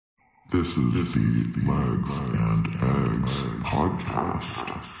This is the Legs and Eggs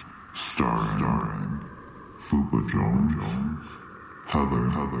podcast, starring Fupa Jones,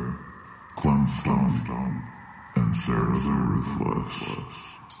 Heather, Clem Stone, and Sarah the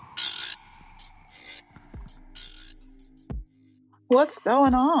Ruthless. What's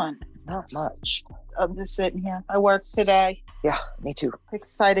going on? Not much. I'm just sitting here. I worked today. Yeah, me too.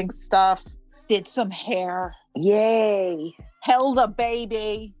 Exciting stuff. Did some hair. Yay. Held a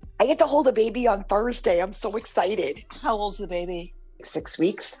baby. I get to hold a baby on Thursday. I'm so excited. How old's the baby? 6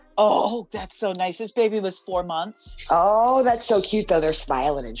 weeks. Oh, that's so nice. This baby was 4 months. Oh, that's so cute though. They're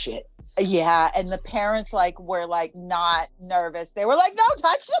smiling and shit. Yeah, and the parents were not nervous. They were like, "No,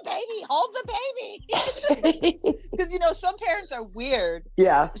 touch the baby, hold the baby." Because some parents are weird.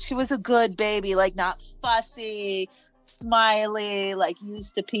 Yeah. She was a good baby, not fussy, smiley,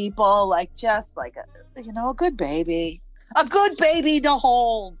 used to people, just a good baby. A good baby to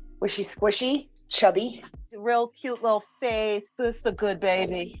hold. Was she squishy? Chubby? Real cute little face. Just a good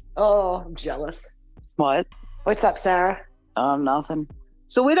baby. Oh, I'm jealous. What? What's up, Sarah? Nothing.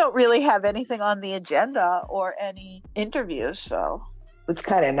 So we don't really have anything on the agenda or any interviews, so It's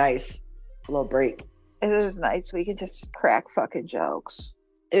kind of nice. A little break. it is nice. We can just crack fucking jokes.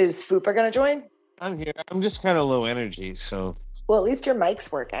 Is Fupa going to join? I'm here. I'm just kind of low energy, so. Well, at least your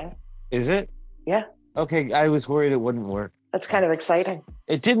mic's working. Is it? Yeah. Okay, I was worried it wouldn't work. That's kind of exciting.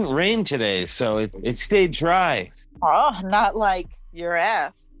 It didn't rain today, so it stayed dry. Oh, not like your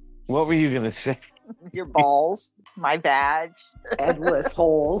ass, What were you going to say? your balls, my badge, Endless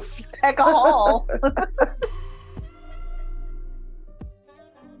holes. peck a hole.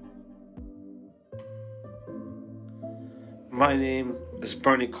 My name is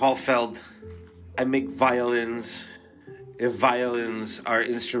Bernie Caulfield. I make violins. If violins are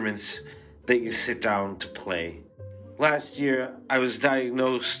instruments that you sit down to play. Last year, I was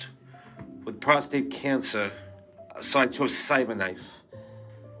diagnosed with prostate cancer, so I chose CyberKnife.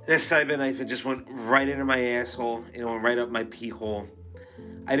 That CyberKnife, it just went right into my asshole, and it went right up my pee hole.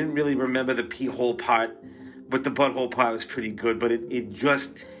 I didn't really remember the pee hole part, but the butthole part was pretty good, but it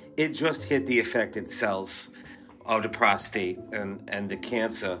just hit the affected cells of the prostate and the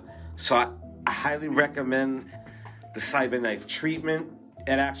cancer. So I highly recommend the CyberKnife treatment.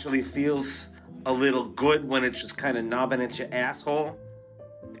 It actually feels a little good when it's just kind of knobbing at your asshole.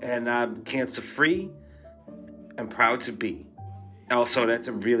 And I'm cancer-free and proud to be. Also, that's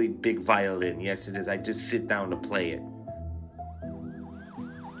a really big violin. Yes, it is. I just sit down to play it.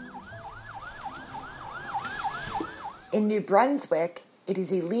 In New Brunswick, it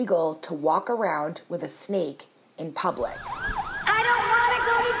is illegal to walk around with a snake in public. I don't want to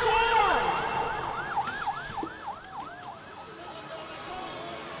go to jail.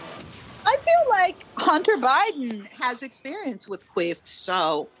 I feel like Hunter Biden has experience with queef,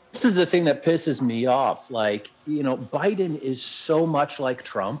 so This is the thing that pisses me off. Biden is so much like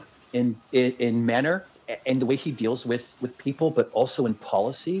Trump in manner and the way he deals with people, but also in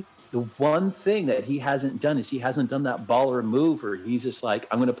policy. The one thing that he hasn't done is he hasn't done that baller move where he's just like,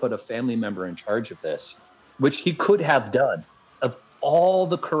 I'm going to put a family member in charge of this, which he could have done. Of all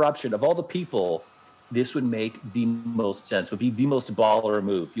the corruption, of all the people, this would make the most sense, would be the most baller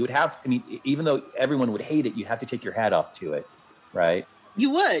move. You would have, even though everyone would hate it, you have to take your hat off to it, right? you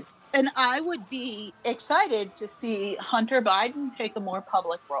would. And I would be excited to see Hunter Biden take a more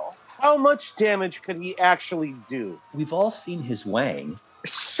public role. How much damage could he actually do? We've all seen his wang.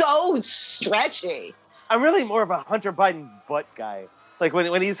 So stretchy. I'm really more of a Hunter Biden butt guy. Like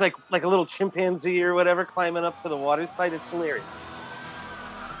when he's like a little chimpanzee or whatever climbing up to the water slide, it's hilarious.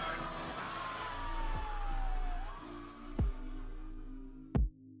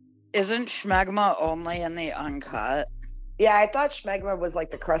 Isn't schmegma only in the uncut? Yeah, I thought schmegma was like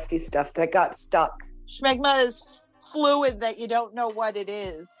the crusty stuff that got stuck. Schmegma is fluid that you don't know what it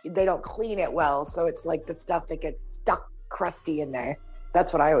is. They don't clean it well, so it's like the stuff that gets stuck crusty in there.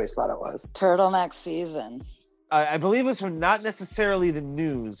 That's what I always thought it was. Turtleneck season. I believe it's from not necessarily the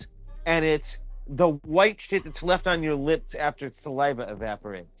news, and it's the white shit that's left on your lips after saliva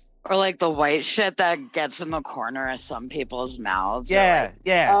evaporates. Or like the white shit that gets in the corner of some people's mouths. Yeah.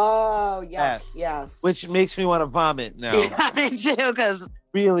 Oh, yeah, yes. Which makes me want to vomit now. Yeah, me too, because...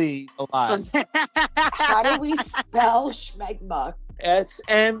 Really a lot. How do we spell schmegma?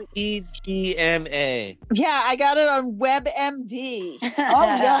 SMEGMA. Yeah, I got it on WebMD.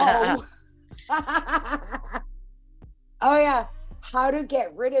 Oh, no. Oh, yeah. How to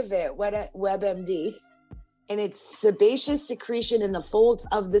get rid of it, WebMD. And it's sebaceous secretion in the folds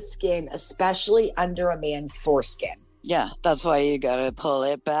of the skin, especially under a man's foreskin. Yeah, that's why you gotta pull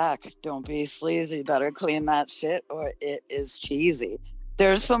it back. Don't be sleazy. Better clean that shit or it is cheesy.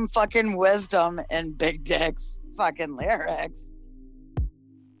 There's some fucking wisdom in Big Dick's fucking lyrics.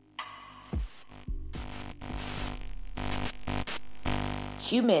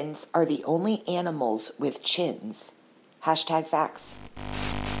 Humans are the only animals with chins. Hashtag facts.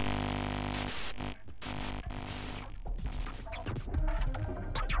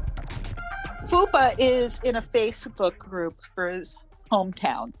 Fupa is in a Facebook group for his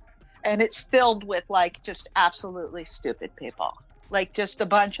hometown, and it's filled with like just absolutely stupid people, like just a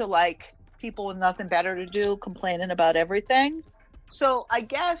bunch of like people with nothing better to do complaining about everything. So I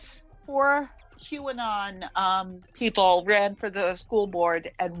guess 4 QAnon people ran for the school board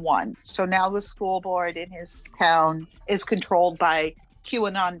and won. So now the school board in his town is controlled by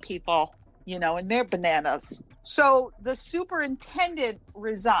QAnon people, you know, and they're bananas. So the superintendent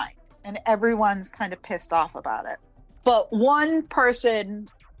resigned. And everyone's kind of pissed off about it. But one person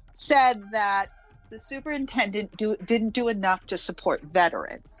said that the superintendent didn't do enough to support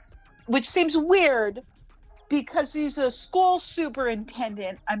veterans, which seems weird because he's a school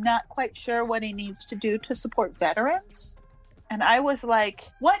superintendent. I'm not quite sure what he needs to do to support veterans. And I was like,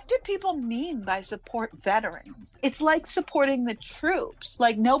 what do people mean by support veterans? It's like supporting the troops.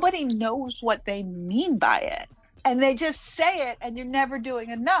 Like nobody knows what they mean by it. And they just say it and you're never doing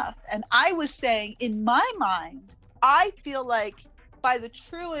enough. And I was saying, in my mind, I feel like by the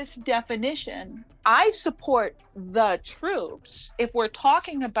truest definition, I support the troops if we're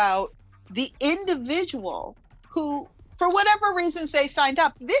talking about the individual who, for whatever reasons they signed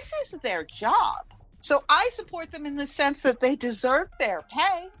up, this is their job. So I support them in the sense that they deserve fair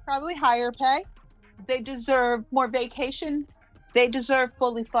pay, probably higher pay. They deserve more vacation. They deserve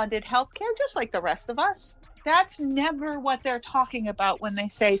fully funded healthcare, just like the rest of us. That's never what they're talking about when they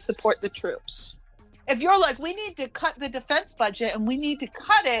say support the troops. If you're like, we need to cut the defense budget and we need to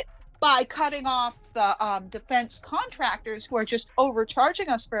cut it by cutting off the defense contractors who are just overcharging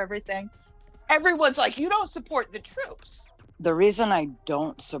us for everything, everyone's like, you don't support the troops. The reason I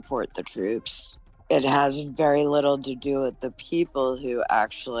don't support the troops, it has very little to do with the people who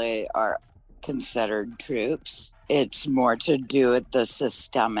actually are considered troops. It's more to do with the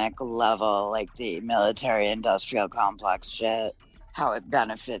systemic level, like the military industrial complex shit, how it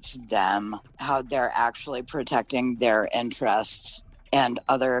benefits them, how they're actually protecting their interests and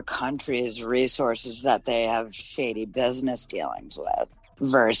other countries' resources that they have shady business dealings with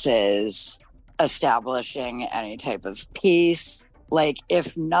versus establishing any type of peace. Like,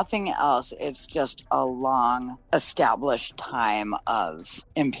 if nothing else, it's just a long established time of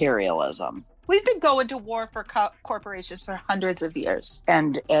imperialism. We've been going to war for corporations for hundreds of years.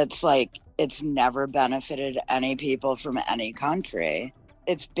 And it's like, it's never benefited any people from any country.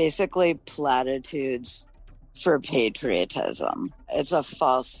 It's basically platitudes for patriotism. It's a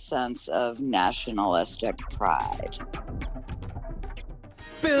false sense of nationalistic pride.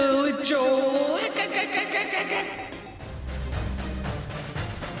 Billy Joel.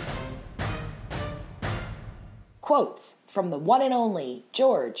 Quotes from the one and only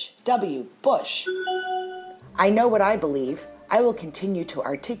George W. Bush. I know what I believe. I will continue to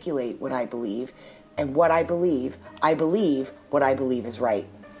articulate what I believe. And what I believe what I believe is right.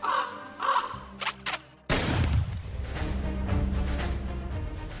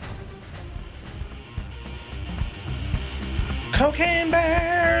 Cocaine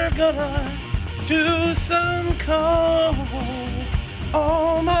Bear gonna do some coke.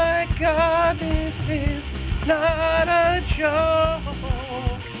 Oh my God, this is not a joke.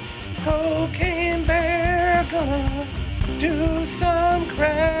 Cocaine Bear gonna do some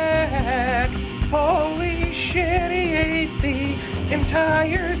crack. Holy shit, he ate the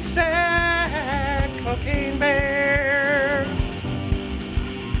entire sack. Cocaine Bear.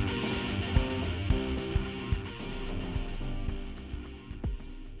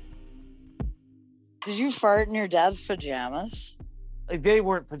 Did you fart in your dad's pajamas? Like, they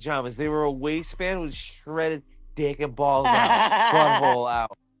weren't pajamas. They were a waistband with shredded dick and balls out, butthole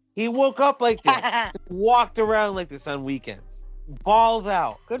out. He woke up like this, walked around like this on weekends. Balls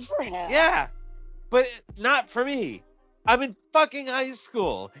out. Good for him. Yeah, but not for me. I'm in fucking high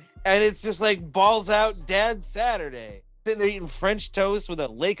school, and it's just like balls out, Dad's Saturday. Sitting there eating French toast with a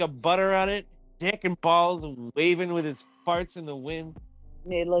lake of butter on it, dick and balls waving with his farts in the wind.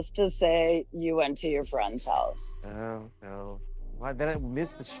 Needless to say, you went to your friend's house. Oh, no. Why, did I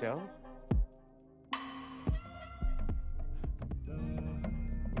miss the show?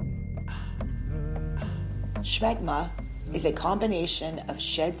 Schmegma is a combination of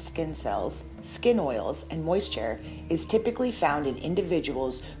shed skin cells, skin oils, and moisture is typically found in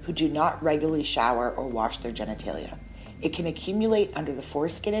individuals who do not regularly shower or wash their genitalia. It can accumulate under the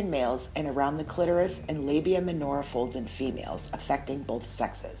foreskin in males and around the clitoris and labia minora folds in females, affecting both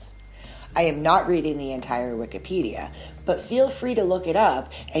sexes. I am not reading the entire Wikipedia, but feel free to look it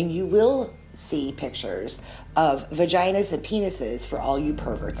up and you will see pictures of vaginas and penises for all you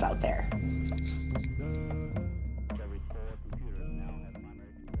perverts out there.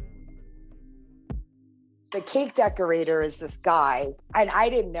 The cake decorator is this guy, and I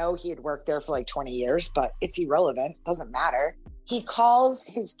didn't know he had worked there for like 20 years, but it's irrelevant. Doesn't matter. He calls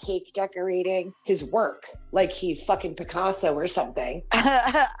his cake decorating his work, like he's fucking Picasso or something.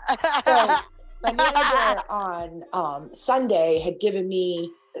 So my manager on Sunday had given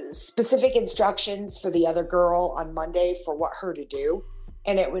me specific instructions for the other girl on Monday for what her to do,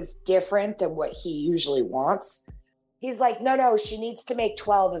 and it was different than what he usually wants. He's like, no, she needs to make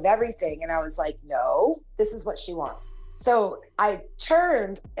 12 of everything. And I was like, no, this is what she wants. So I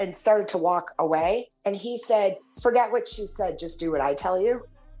turned and started to walk away. And he said, forget what she said. Just do what I tell you.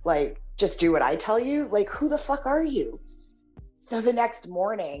 Like, just do what I tell you. Like, who the fuck are you? So the next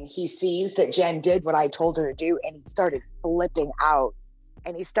morning, he sees that Jen did what I told her to do. And he started flipping out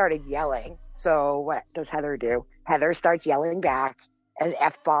and he started yelling. So what does Heather do? Heather starts yelling back. And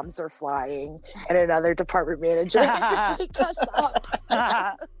F-bombs are flying, and another department manager had to pick us up.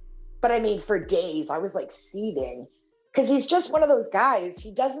 But I mean, for days, I was like seething because he's just one of those guys.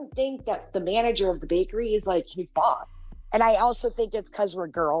 He doesn't think that the manager of the bakery is like his boss. And I also think it's because we're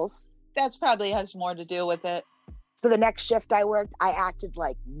girls. That's probably has more to do with it. So the next shift I worked, I acted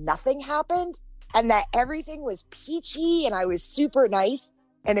like nothing happened and that everything was peachy and I was super nice.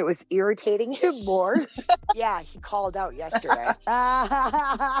 And it was irritating him more. Yeah, he called out yesterday.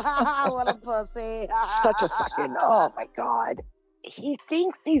 What a pussy. Such a fucking, oh my God. He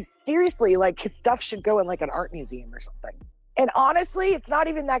thinks he's seriously like his stuff should go in like an art museum or something. And honestly, it's not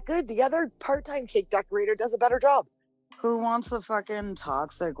even that good. The other part-time cake decorator does a better job. Who wants the fucking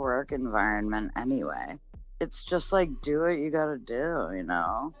toxic work environment anyway? It's just like, do what you gotta do, you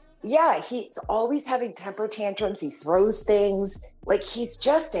know? Yeah, he's always having temper tantrums. He throws things. Like, he's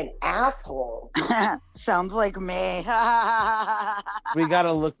just an asshole. Sounds like me. We got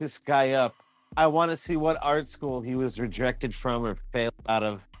to look this guy up. I want to see what art school he was rejected from or failed out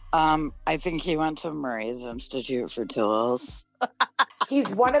of. I think he went to Murray's Institute for Tools.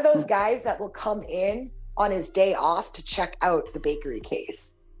 He's one of those guys that will come in on his day off to check out the bakery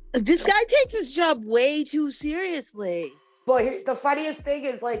case. This guy takes his job way too seriously. Well, the funniest thing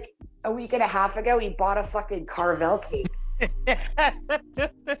is, like, a week and a half ago, he bought a fucking Carvel cake.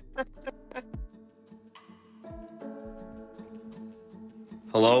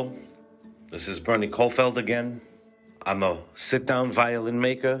 Hello, this is Bernie Kohlfeld again. I'm a sit-down violin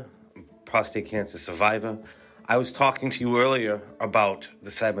maker, prostate cancer survivor. I was talking to you earlier about the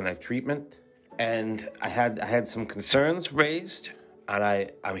CyberKnife treatment, and I had some concerns raised,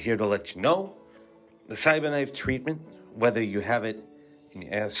 and I'm here to let you know the CyberKnife treatment, whether you have it in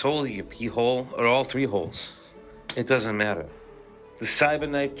your asshole, your pee hole, or all three holes, it doesn't matter. The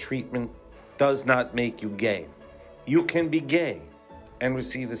CyberKnife treatment does not make you gay. You can be gay and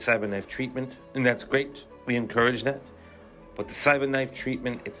receive the CyberKnife treatment, and that's great. We encourage that. But the CyberKnife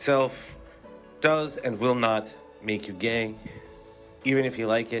treatment itself does and will not make you gay. Even if you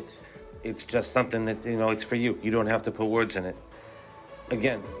like it, it's just something that, you know, it's for you. You don't have to put words in it.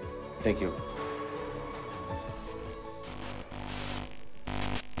 Again, thank you.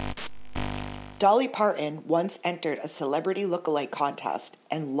 Dolly Parton once entered a celebrity lookalike contest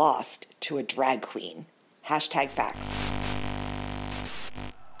and lost to a drag queen. #facts.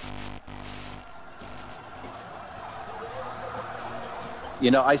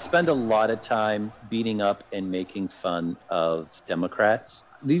 You know, I spend a lot of time beating up and making fun of Democrats.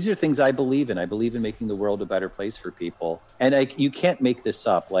 These are things I believe in. I believe in making the world a better place for people. And you can't make this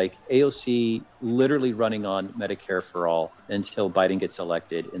up. Like AOC literally running on Medicare for all until Biden gets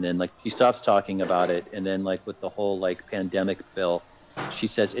elected. And then like she stops talking about it. And then like with the whole like pandemic bill, she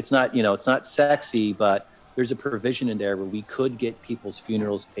says it's not, you know, it's not sexy, but there's a provision in there where we could get people's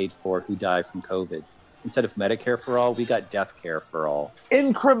funerals paid for who die from COVID. Instead of Medicare for all, we got death care for all.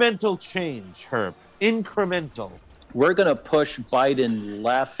 Incremental change, Herb. Incremental. We're going to push Biden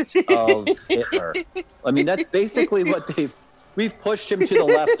left of Hitler. I mean, that's basically what we've pushed him to the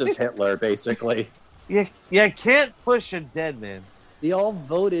left of Hitler, basically. You can't push a dead man. They all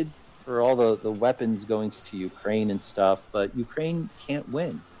voted for all the weapons going to Ukraine and stuff, but Ukraine can't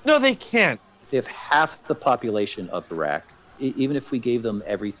win. No, they can't. They have half the population of Iraq. Even if we gave them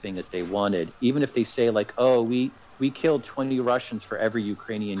everything that they wanted, even if they say like, oh, we killed 20 Russians for every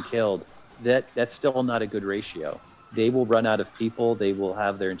Ukrainian killed, that's still not a good ratio. they will run out of people. They will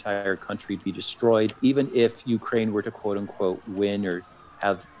have their entire country be destroyed. Even if Ukraine were to quote unquote win or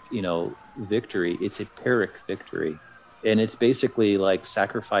have, victory, it's a Pyrrhic victory. And it's basically like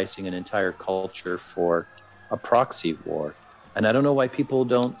sacrificing an entire culture for a proxy war. And I don't know why people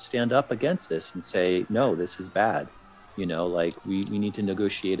don't stand up against this and say, no, this is bad. We need to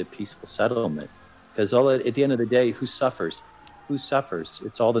negotiate a peaceful settlement. Because at the end of the day, who suffers? Who suffers?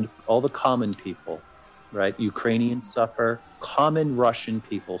 It's all the common people, right? Ukrainians suffer, common Russian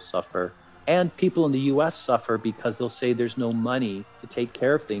people suffer, and people in the US suffer because they'll say there's no money to take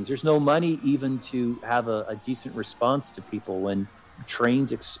care of things. There's no money even to have a decent response to people when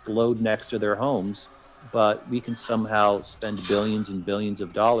trains explode next to their homes. But we can somehow spend billions and billions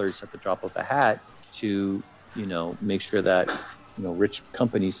of dollars at the drop of a hat to, make sure that rich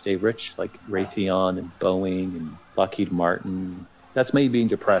companies stay rich, like Raytheon and Boeing and Lockheed Martin. That's me being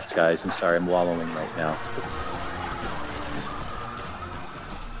depressed, guys. I'm sorry, I'm wallowing right now.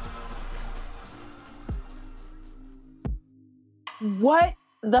 What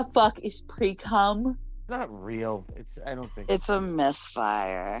the fuck is pre-cum? It's not real. I don't think it's a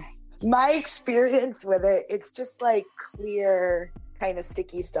misfire. My experience with it, it's just like clear, kind of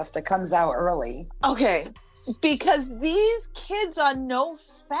sticky stuff that comes out early. Okay, because these kids on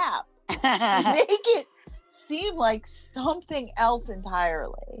NoFap make it seem like something else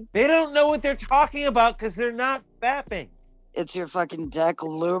entirely. They don't know what they're talking about because they're not fapping. It's your fucking dick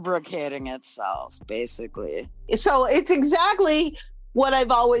lubricating itself, basically. So it's exactly what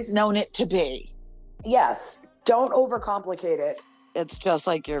I've always known it to be. Yes, don't overcomplicate it. It's just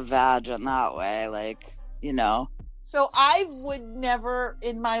like your vag in that way, So I would never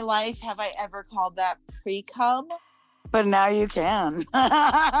in my life have I ever called that pre-cum. But now you can.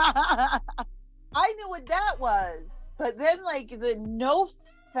 I knew what that was. But then the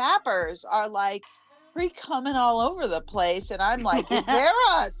no-fappers are pre-cumming all over the place. And I'm like, is there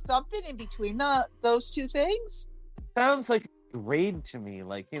something in between those two things? Sounds like grade to me,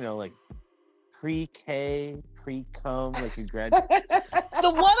 pre-K, pre-cum, you graduate. The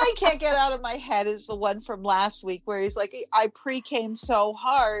one I can't get out of my head is the one from last week where he's like, I pre-came so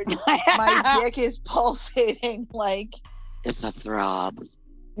hard, my dick is pulsating it's a throb.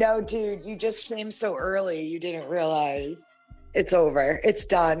 No, dude, you just came so early, you didn't realize. It's over. It's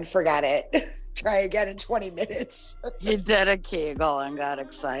done. Forget it. Try again in 20 minutes. You did a Kegel and got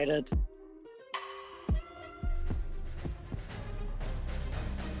excited.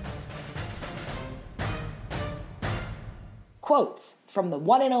 Quotes from the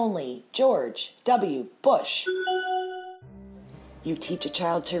one and only George W. Bush. You teach a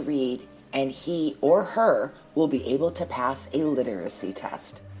child to read, and he or her will be able to pass a literacy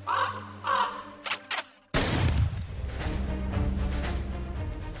test.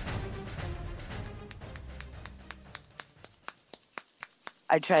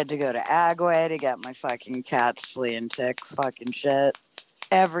 I tried to go to Agway to get my fucking cat's flea and tick fucking shit.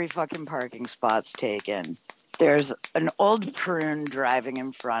 Every fucking parking spot's taken. There's an old prune driving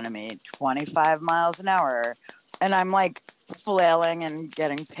in front of me, 25 miles an hour, and I'm flailing and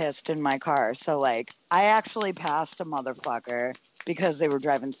getting pissed in my car. So I actually passed a motherfucker because they were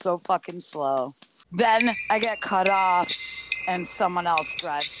driving so fucking slow. Then I get cut off and someone else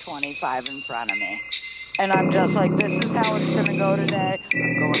drives 25 in front of me. And I'm just like, this is how it's going to go today.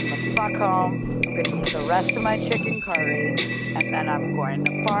 I'm going the fuck home. I'm going to eat the rest of my chicken curry. And then I'm going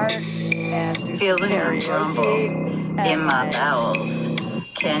to fart and do feel the nerve rumble in my then...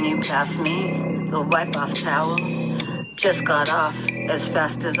 bowels. Can you pass me the wipe off towel? Just got off as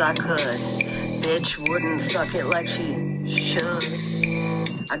fast as I could. Bitch wouldn't suck it like she should.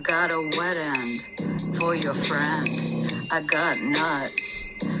 I got a wet end for your friend. I got nuts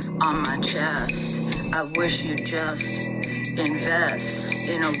on my chest. I wish you'd just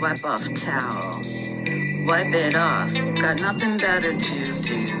invest in a wipe off towel. Wipe it off, got nothing better to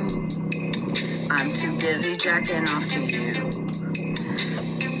do. I'm too busy jacking off to you.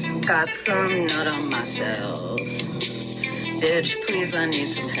 Got some nut on myself. Bitch, please, I need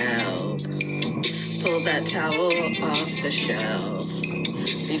some help. Pull that towel off the shelf.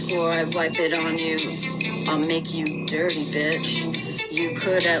 Before I wipe it on you, I'll make you dirty, bitch. You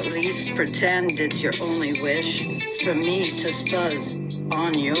could at least pretend it's your only wish for me to spuzz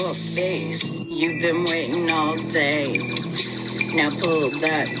on your face. You've been waiting all day. Now pull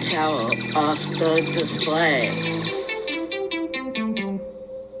that towel off the display.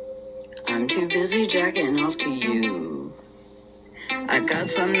 I'm too busy jacking off to you. I got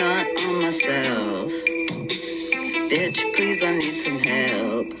some nut on myself. Bitch, please, I need some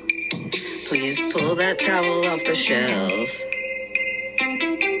help. Please pull that towel off the shelf.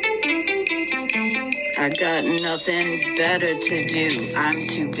 I got nothing better to do. I'm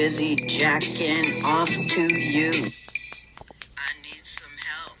too busy jacking off to you. I need some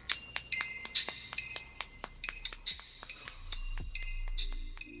help.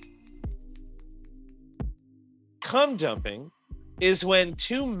 Cum dumping is when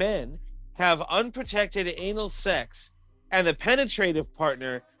two men have unprotected anal sex and the penetrative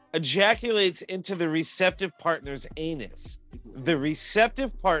partner ejaculates into the receptive partner's anus. The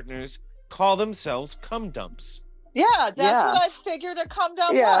receptive partners call themselves cum dumps. Yeah, that's what I Yes. figured a cum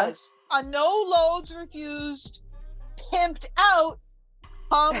dump Yeah. was. A no loads refused, pimped out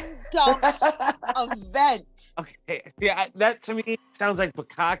cum dump event. Okay, yeah, that to me sounds like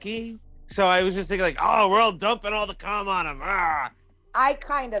bukkake. So I was just thinking like, oh, we're all dumping all the cum on them. I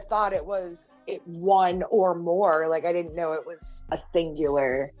kind of thought it was one or more. Like, I didn't know it was a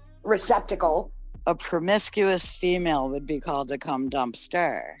singular receptacle. A promiscuous female would be called a cum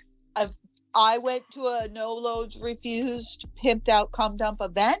dumpster. I went to a no loads refused, pimped out cum dump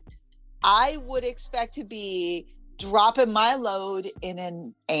event. I would expect to be dropping my load in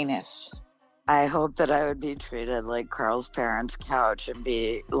an anus. I hope that I would be treated like Carl's parents' couch and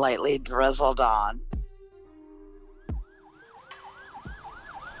be lightly drizzled on.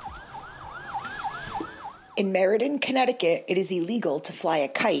 In Meriden, Connecticut, it is illegal to fly a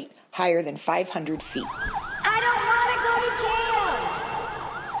kite higher than 500 feet. I don't want to go to jail.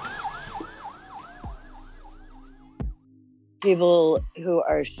 People who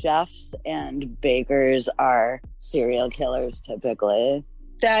are chefs and bakers are serial killers typically.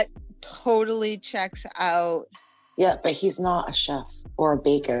 That totally checks out. Yeah, but he's not a chef or a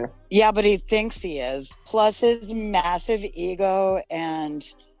baker. Yeah, but he thinks he is. Plus his massive ego and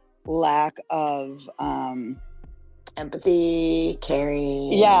lack of Empathy,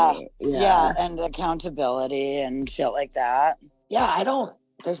 caring. yeah, and accountability and shit like that. Yeah,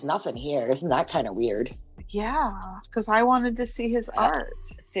 there's nothing here. Isn't that kind of weird? Yeah, because I wanted to see his art.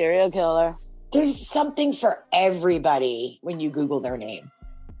 Serial killer. There's something for everybody when you Google their name.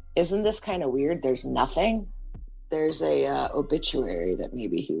 Isn't this kind of weird? There's nothing. There's a obituary that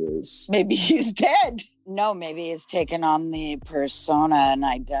maybe he's dead. No, maybe he's taken on the persona and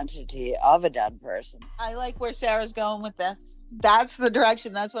identity of a dead person. I like where Sarah's going with this. That's the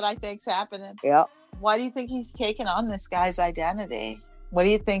direction. That's what I think's happening. Yep. Why do you think he's taken on this guy's identity? What do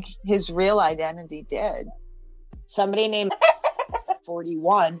you think his real identity did? somebody named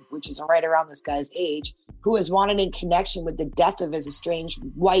 41, which is right around this guy's age, who was wanted in connection with the death of his estranged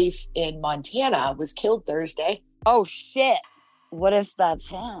wife in Montana, was killed Thursday. Oh, shit. What if that's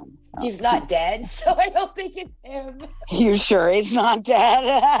him? He's not dead, so I don't think it's him. You sure he's not dead?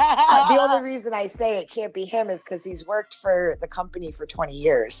 The only reason I say it can't be him is because he's worked for the company for 20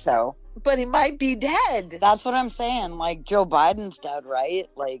 years, so. But he might be dead. That's what I'm saying. Like, Joe Biden's dead, right?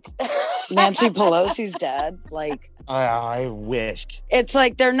 Like, Nancy Pelosi's dead. Like, I wish. It's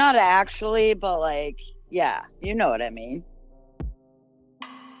like they're not actually, but like, yeah, you know what I mean.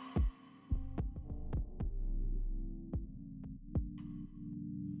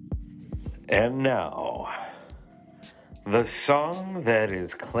 And now, the song that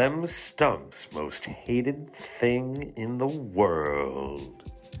is Clem Stump's most hated thing in the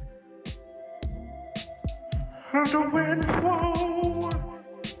world. And the wind flow,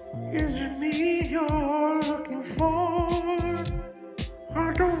 is it me you're looking for?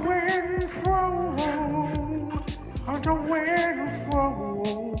 And the wind flow, and the wind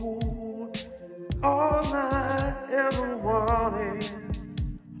flow, all I ever wanted.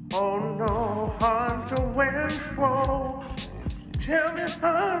 Oh no, Hunter Winflow, tell me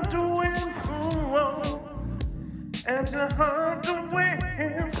Hunter Winflow, and to Hunter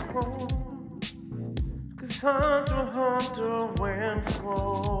Winflow, 'cause Hunter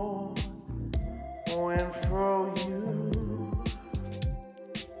Winflow, you.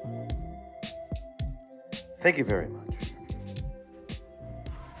 Thank you very much.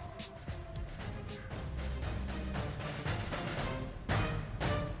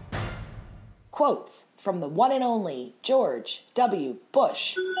 Quotes from the one and only George W.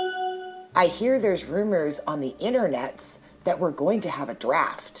 Bush. I hear there's rumors on the internets that we're going to have a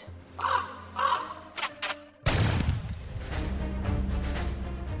draft.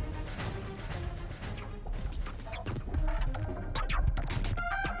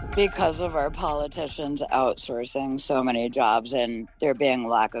 Because of our politicians outsourcing so many jobs and there being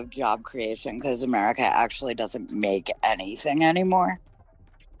lack of job creation because America actually doesn't make anything anymore.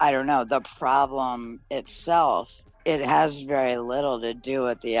 I don't know, the problem itself, it has very little to do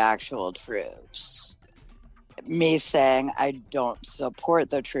with the actual troops. Me saying I don't support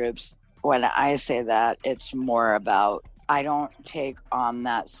the troops, when I say that, it's more about I don't take on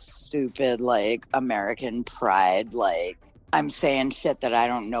that stupid, like, American pride, like, I'm saying shit that I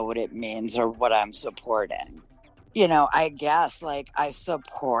don't know what it means or what I'm supporting. You know, I guess, like, I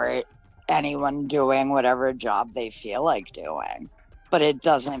support anyone doing whatever job they feel like doing, but it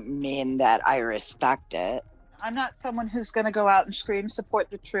doesn't mean that I respect it. I'm not someone who's going to go out and scream,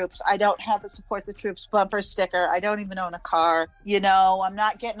 support the troops. I don't have a support the troops bumper sticker. I don't even own a car. You know, I'm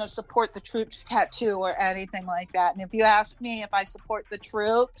not getting a support the troops tattoo or anything like that. And if you ask me if I support the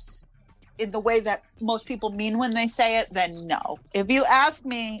troops in the way that most people mean when they say it, then no. If you ask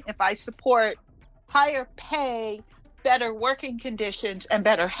me if I support higher pay, better working conditions, and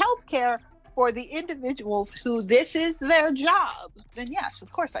better health care for the individuals who this is their job, then yes,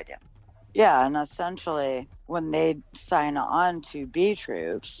 of course I do. Yeah, and essentially, when they sign on to be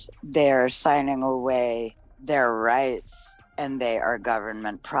troops, they're signing away their rights and they are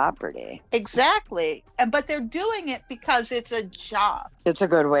government property. Exactly. But they're doing it because it's a job. It's a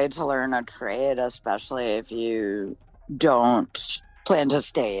good way to learn a trade, especially if you don't plan to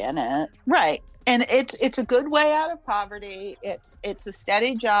stay in it. Right. And it's a good way out of poverty. It's a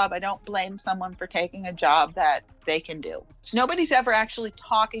steady job. I don't blame someone for taking a job that they can do. So nobody's ever actually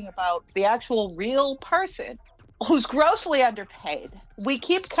talking about the actual real person who's grossly underpaid. We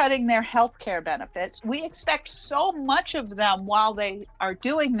keep cutting their health care benefits. We expect so much of them while they are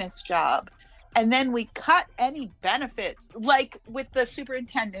doing this job. And then we cut any benefits, like with the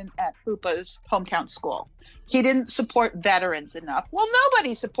superintendent at Fupa's hometown school. He didn't support veterans enough. Well,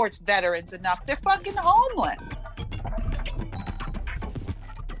 nobody supports veterans enough. They're fucking homeless.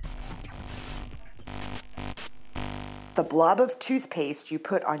 The blob of toothpaste you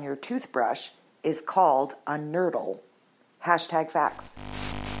put on your toothbrush is called a nurdle. Hashtag facts.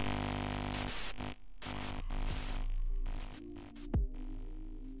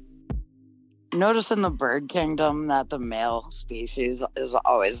 Notice in the bird kingdom that the male species is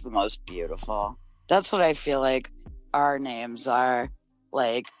always the most beautiful. That's what I feel like our names are.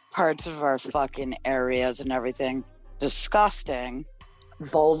 Like, parts of our fucking areas and everything. Disgusting.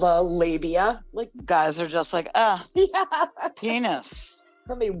 Vulva, labia. Like, guys are just like, Yeah. penis.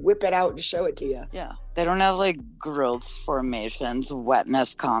 Let me whip it out and show it to you. Yeah. They don't have, like, growth formations,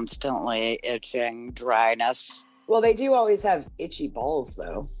 wetness constantly, itching, dryness. Well, they do always have itchy balls,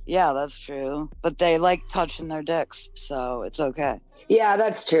 though. Yeah, that's true. But they like touching their dicks, so it's okay. Yeah,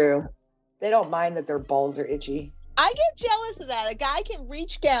 that's true. They don't mind that their balls are itchy. I get jealous of that. A guy can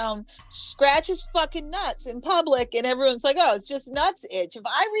reach down, scratch his fucking nuts in public, and everyone's like, oh, it's just nuts itch. If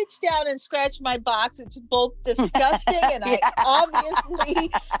I reach down and scratch my box, it's both disgusting and Yeah. I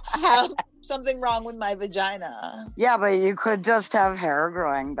obviously have something wrong with my vagina. Yeah, but you could just have hair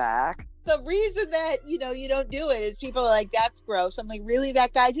growing back. The reason that, you don't do it is people are like, that's gross. I'm like, really?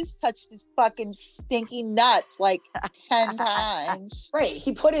 That guy just touched his fucking stinky nuts like 10 times. Right.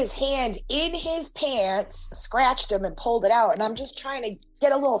 He put his hand in his pants, scratched him, and pulled it out. And I'm just trying to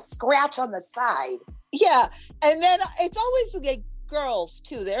get a little scratch on the side. Yeah. And then it's always like girls,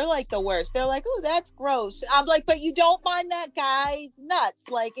 too. They're like the worst. They're like, oh, that's gross. I'm like, but you don't mind that guy's nuts.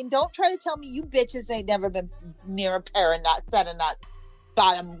 Like, and don't try to tell me you bitches ain't never been near a pair of nuts, set of nuts.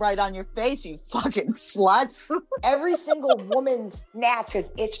 Got him right on your face, you fucking sluts. Every single woman's snatch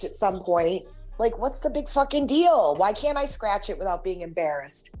has itched at some point. Like, what's the big fucking deal? Why can't I scratch it without being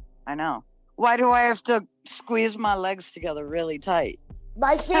embarrassed? I know. Why do I have to squeeze my legs together really tight?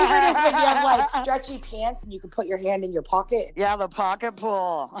 My favorite is when you have like stretchy pants and you can put your hand in your pocket. Yeah, the pocket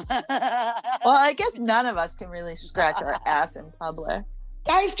pull. Well, I guess none of us can really scratch our ass in public.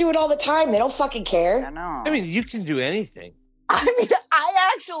 Guys do it all the time. They don't fucking care. I know. I mean, you can do anything. I mean,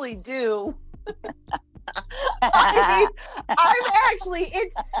 I actually do. I'm actually,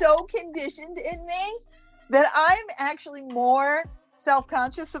 it's so conditioned in me that I'm actually more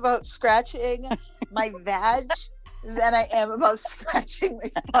self-conscious about scratching my vag than I am about scratching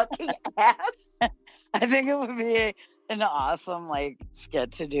my fucking ass. I think it would be an awesome like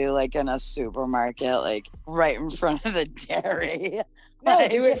skit to do like in a supermarket, like right in front of the dairy. No,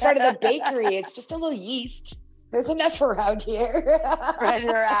 do it in front of the bakery. It's just a little yeast. There's enough around here. Spread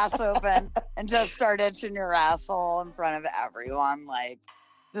your ass open and just start itching your asshole in front of everyone, like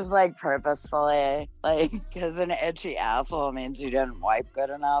just like purposefully, like because an itchy asshole means you didn't wipe good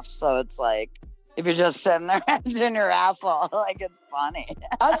enough. So it's like if you're just sitting there itching your asshole, like it's funny.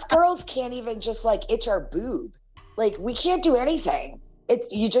 Us girls can't even just like itch our boob. Like we can't do anything. It's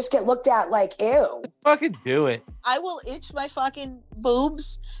you just get looked at like ew. Fucking do it. I will itch my fucking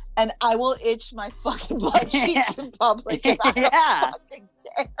boobs and I will itch my fucking butt cheeks in public. I don't fucking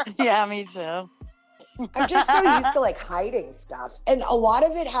care. Yeah, me too. I'm just so used to like hiding stuff. And a lot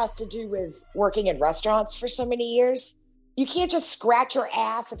of it has to do with working in restaurants for so many years. You can't just scratch your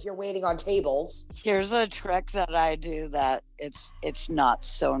ass if you're waiting on tables. Here's a trick that I do that it's not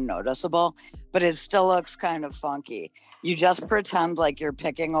so noticeable, but it still looks kind of funky. You just pretend like you're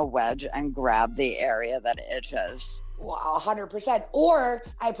picking a wedge and grab the area that itches. Wow, 100%. Or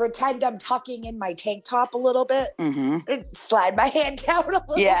I pretend I'm tucking in my tank top a little bit and slide my hand down a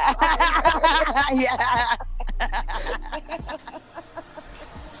little. Yeah. Yeah.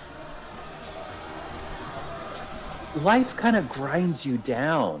 Life kind of grinds you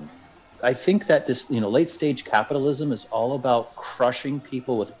down. I think that this, late stage capitalism is all about crushing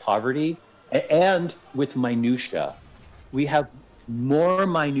people with poverty and with minutia. We have more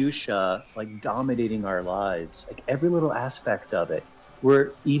minutia like dominating our lives, like every little aspect of it.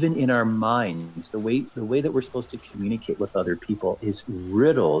 We're even in our minds, the way that we're supposed to communicate with other people is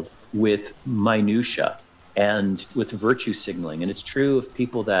riddled with minutia and with virtue signaling. And it's true of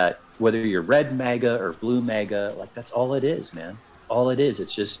people that, whether you're red MAGA or blue MAGA, like that's all it is, man. All it is.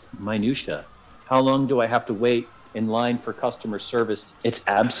 It's just minutia. How long do I have to wait in line for customer service? It's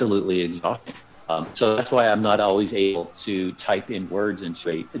absolutely exhausting. So that's why I'm not always able to type in words into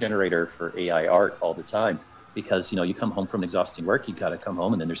a generator for AI art all the time. Because, you come home from exhausting work, you got to come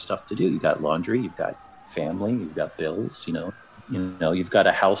home and then there's stuff to do. You've got laundry, you've got family, you've got bills, you've got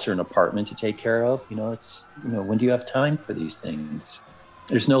a house or an apartment to take care of. When do you have time for these things?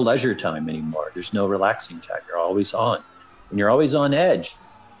 There's no leisure time anymore. There's no relaxing time. You're always on. And you're always on edge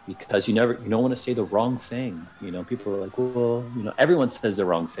because you don't want to say the wrong thing. People are like, well, everyone says the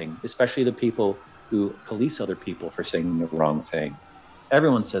wrong thing, especially the people who police other people for saying the wrong thing.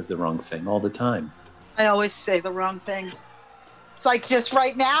 Everyone says the wrong thing all the time. I always say the wrong thing. It's like just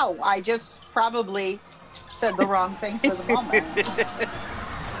right now. I just probably said the wrong thing for the moment.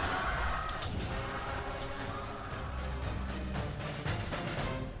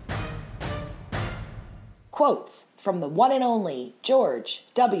 Quotes from the one and only George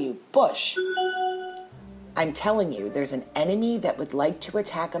W. Bush. I'm telling you, there's an enemy that would like to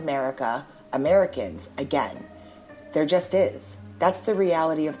attack Americans again. There just is. That's the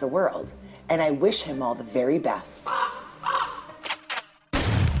reality of the world. And I wish him all the very best.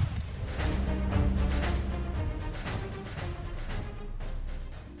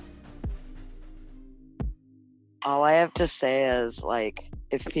 All I have to say is,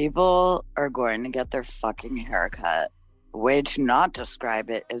 if people are going to get their fucking haircut, the way to not describe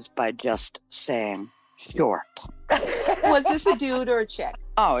it is by just saying short. Was this a dude or a chick?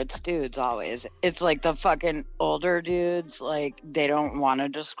 Oh, it's dudes always. It's like the fucking older dudes, they don't want to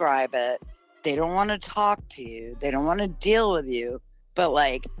describe it. They don't want to talk to you. They don't want to deal with you. But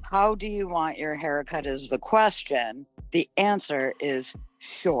how do you want your haircut is the question. The answer is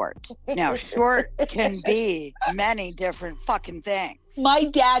short. Now, short can be many different fucking things. My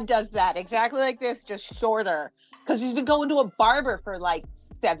dad does that exactly like this, just shorter, because he's been going to a barber for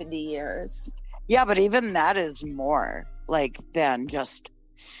 70 years. Yeah, but even that is more than just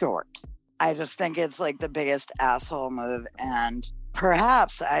short. I just think it's the biggest asshole move, and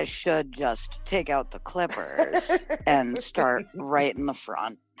perhaps I should just take out the clippers and start right in the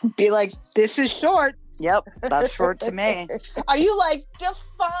front. Be like, this is short. Yep, that's short to me. Are you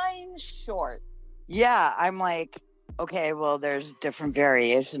define short? Yeah, I'm okay, well, there's different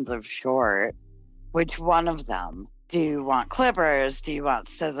variations of short. Which one of them? Do you want clippers? Do you want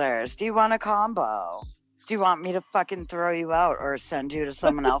scissors? Do you want a combo? Do you want me to fucking throw you out or send you to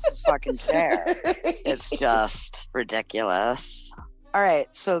someone else's fucking chair? It's just ridiculous. All right,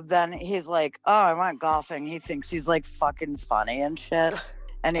 so then he's like, oh, I went golfing. He thinks he's fucking funny and shit.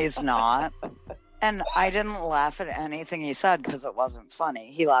 And he's not. And I didn't laugh at anything he said because it wasn't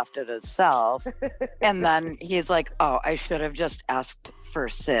funny. He laughed at himself. And then he's like, oh, I should have just asked for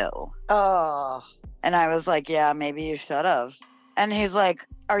Sue. Oh. And I was like, yeah, maybe you should have. And he's like,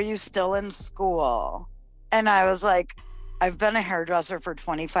 are you still in school? And I was like, I've been a hairdresser for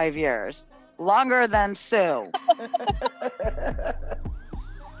 25 years. Longer than Sue.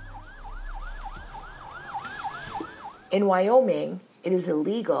 In Wyoming, it is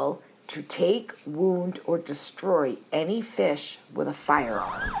illegal to take, wound, or destroy any fish with a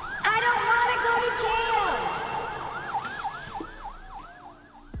firearm. I don't want to go to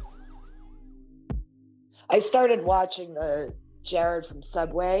jail. I started watching the Jared from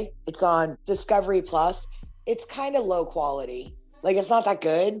Subway. It's on Discovery Plus. It's kind of low quality. It's not that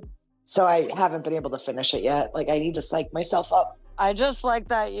good. So I haven't been able to finish it yet. I need to psych myself up. I just like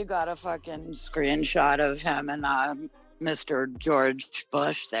that you got a fucking screenshot of him and Mr. George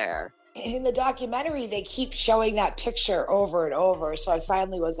Bush there. In the documentary, they keep showing that picture over and over. So I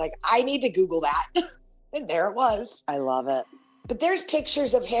finally was like, I need to Google that. And there it was. I love it. But there's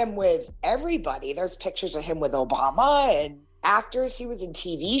pictures of him with everybody. There's pictures of him with Obama and actors. He was in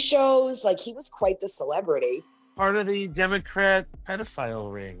TV shows. Like, he was quite the celebrity. Part of the Democrat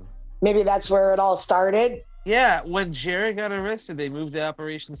pedophile ring. Maybe that's where it all started. Yeah, when Jared got arrested, they moved the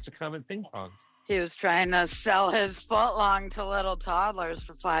operations to Comet Ping Pongs. He was trying to sell his footlong to little toddlers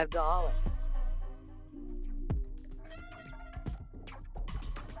for $5.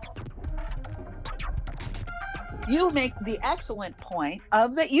 You make the excellent point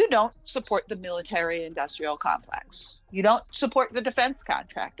of that you don't support the military-industrial complex. You don't support the defense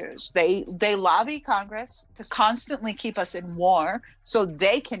contractors. They lobby Congress to constantly keep us in war so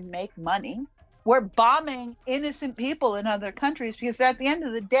they can make money. We're bombing innocent people in other countries because at the end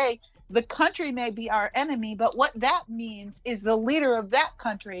of the day, the country may be our enemy, but what that means is the leader of that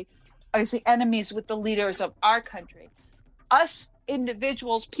country is the enemies with the leaders of our country. Us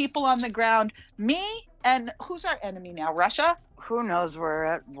individuals, people on the ground, me, and who's our enemy now? Russia? Who knows? We're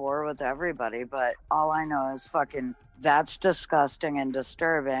at war with everybody, but all I know is fucking that's disgusting and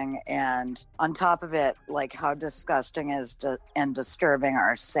disturbing. And on top of it, like, how disgusting is and disturbing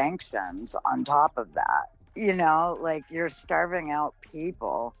are sanctions on top of that. You know, like, you're starving out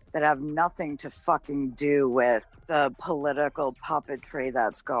people that have nothing to fucking do with the political puppetry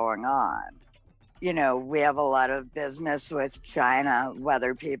that's going on. You know, we have a lot of business with China,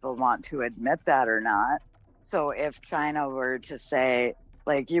 whether people want to admit that or not. So if China were to say,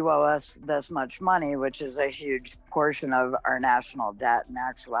 like, you owe us this much money, which is a huge portion of our national debt in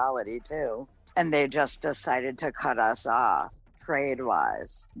actuality too, and they just decided to cut us off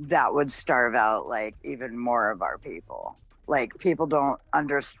trade-wise, that would starve out, like, even more of our people. Like, people don't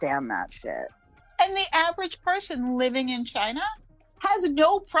understand that shit. And the average person living in China has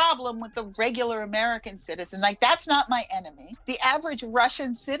no problem with the regular American citizen. Like, that's not my enemy. The average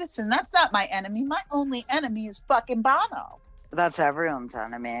Russian citizen, that's not my enemy. My only enemy is fucking Bono. That's everyone's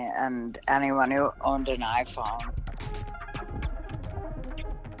enemy, and anyone who owned an iPhone.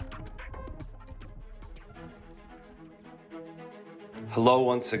 Hello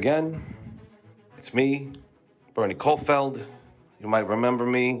once again. It's me, Bernie Colfeld. You might remember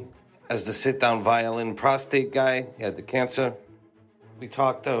me as the sit-down violin prostate guy. He had the cancer. We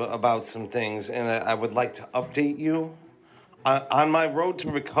talked about some things, and I would like to update you. On my road to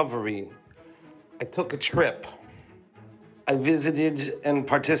recovery, I took a trip. I visited and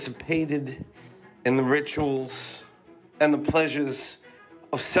participated in the rituals and the pleasures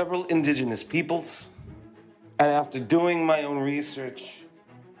of several indigenous peoples. And after doing my own research,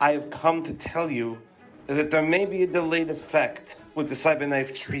 I have come to tell you that there may be a delayed effect with the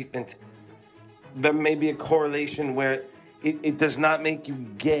CyberKnife treatment. There may be a correlation where it does not make you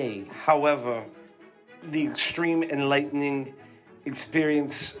gay. However, the extreme enlightening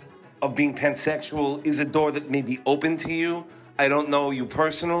experience of being pansexual is a door that may be open to you. I don't know you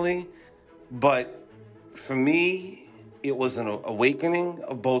personally, but for me, it was an awakening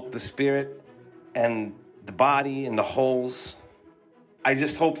of both the spirit and the body and the holes. I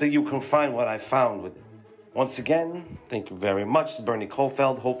just hope that you can find what I found with it. Once again, thank you very much, Bernie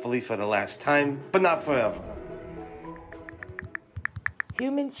Colfeld, hopefully for the last time, but not forever.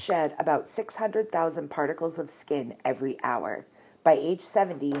 Humans shed about 600,000 particles of skin every hour. By age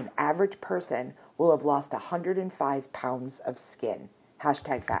 70, an average person will have lost 105 pounds of skin.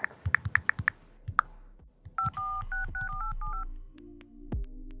 #facts.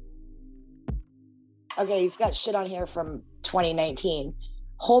 Okay, he's got shit on here from 2019.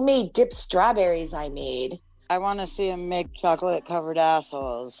 Homemade dipped strawberries I made. I want to see him make chocolate-covered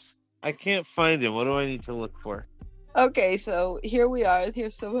assholes. I can't find him. What do I need to look for? Okay, so here we are.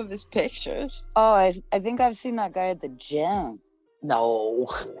 Here's some of his pictures. Oh, I think I've seen that guy at the gym. No.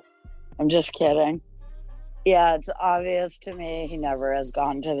 I'm just kidding. Yeah, it's obvious to me he never has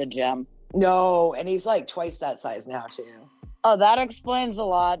gone to the gym. No, and he's like twice that size now, too. Oh, that explains a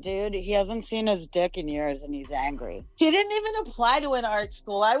lot, dude. He hasn't seen his dick in years and he's angry. He didn't even apply to an art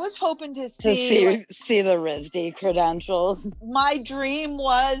school. I was hoping to see the RISD credentials. My dream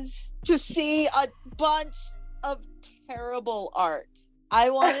was to see a bunch of terrible art. I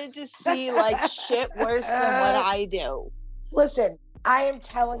wanted to see like shit worse than what I do. Listen, I am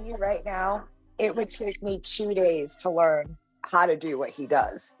telling you right now, it would take me 2 days to learn how to do what he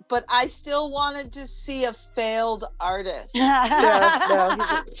does. But I still wanted to see a failed artist. No,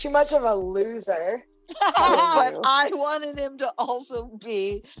 he's too much of a loser. But I wanted him to also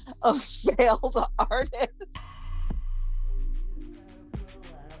be a failed artist.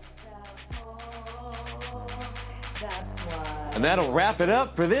 And that'll wrap it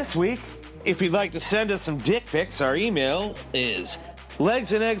up for this week. If you'd like to send us some dick pics, our email is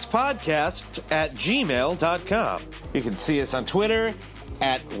Legs and Eggs Podcast at gmail.com. You can see us on Twitter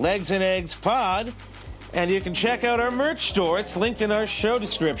at Legs and Eggs Pod, and you can check out our merch store. It's linked in our show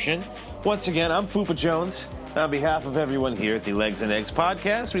description. Once again, I'm Fupa Jones. On behalf of everyone here at the Legs and Eggs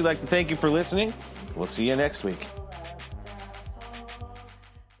Podcast, we'd like to thank you for listening. We'll see you next week.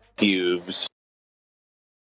 Cubes.